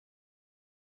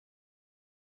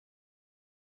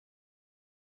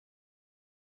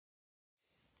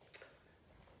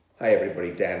Hi everybody,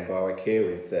 Dan Barwick here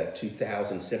with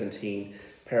 2017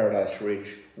 Paradise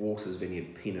Ridge Waters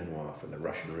Vineyard Pinot Noir from the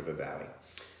Russian River Valley.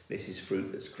 This is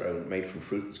fruit that's made from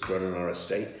fruit that's grown on our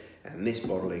estate, and this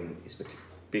bottling is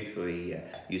particularly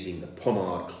using the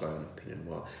Pommard clone of Pinot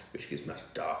Noir, which gives much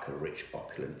darker, rich,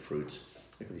 opulent fruits.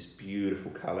 Look at this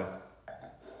beautiful colour.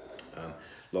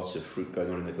 Lots of fruit going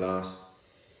on in the glass.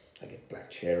 I get black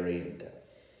cherry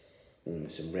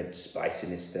and some red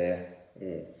spiciness there.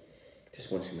 Just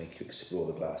wants to make you explore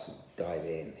the glass and dive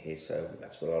in here, so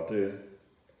that's what I'll do.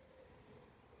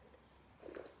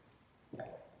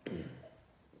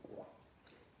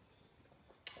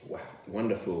 Wow,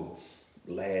 wonderful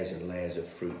layers and layers of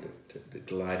fruit that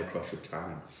glide across your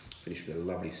tongue and finish with a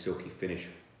lovely silky finish.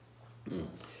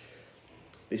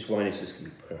 This wine is just going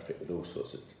to be perfect with all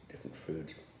sorts of different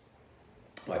foods.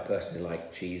 I personally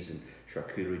like cheese and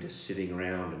charcuterie, just sitting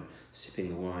around and sipping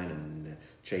the wine and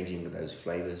changing those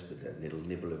flavours with a little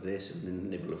nibble of this and a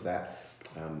nibble of that.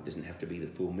 Doesn't have to be the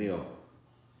full meal.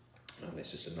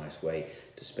 It's just a nice way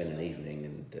to spend an evening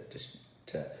and just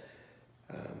to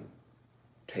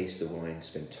taste the wine,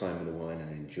 spend time with the wine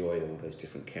and enjoy all those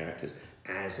different characters.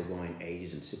 As the wine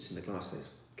ages and sits in the glass, those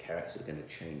characters are going to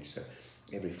change. So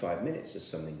every 5 minutes there's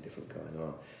something different going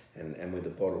on. And with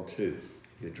the bottle too,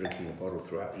 if you're drinking the bottle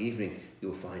throughout the evening,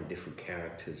 you'll find different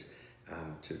characters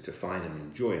to find and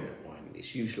enjoy in that wine.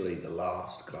 It's usually the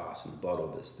last glass in the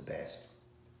bottle that's the best.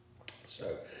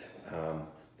 So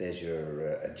there's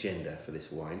your agenda for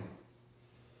this wine.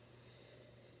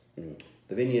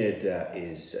 The vineyard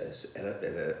is at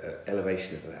an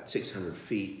elevation of about 600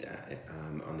 feet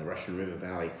on the Russian River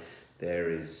Valley. There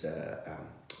is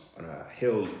on a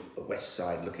hill, a west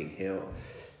side looking hill,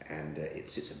 and it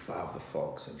sits above the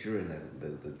fog. So during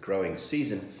the growing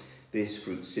season, this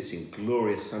fruit sits in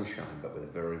glorious sunshine, but with a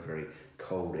very, very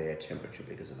cold air temperature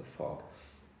because of the fog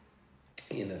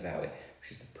in the valley,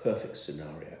 which is the perfect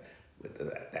scenario. With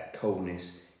that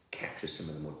coldness captures some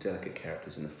of the more delicate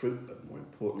characters in the fruit, but more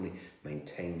importantly,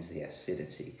 maintains the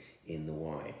acidity in the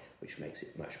wine, which makes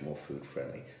it much more food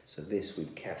friendly. So this,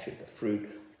 we've captured the fruit,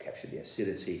 we've captured the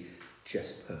acidity,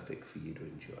 just perfect for you to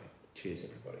enjoy. Cheers,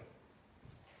 everybody.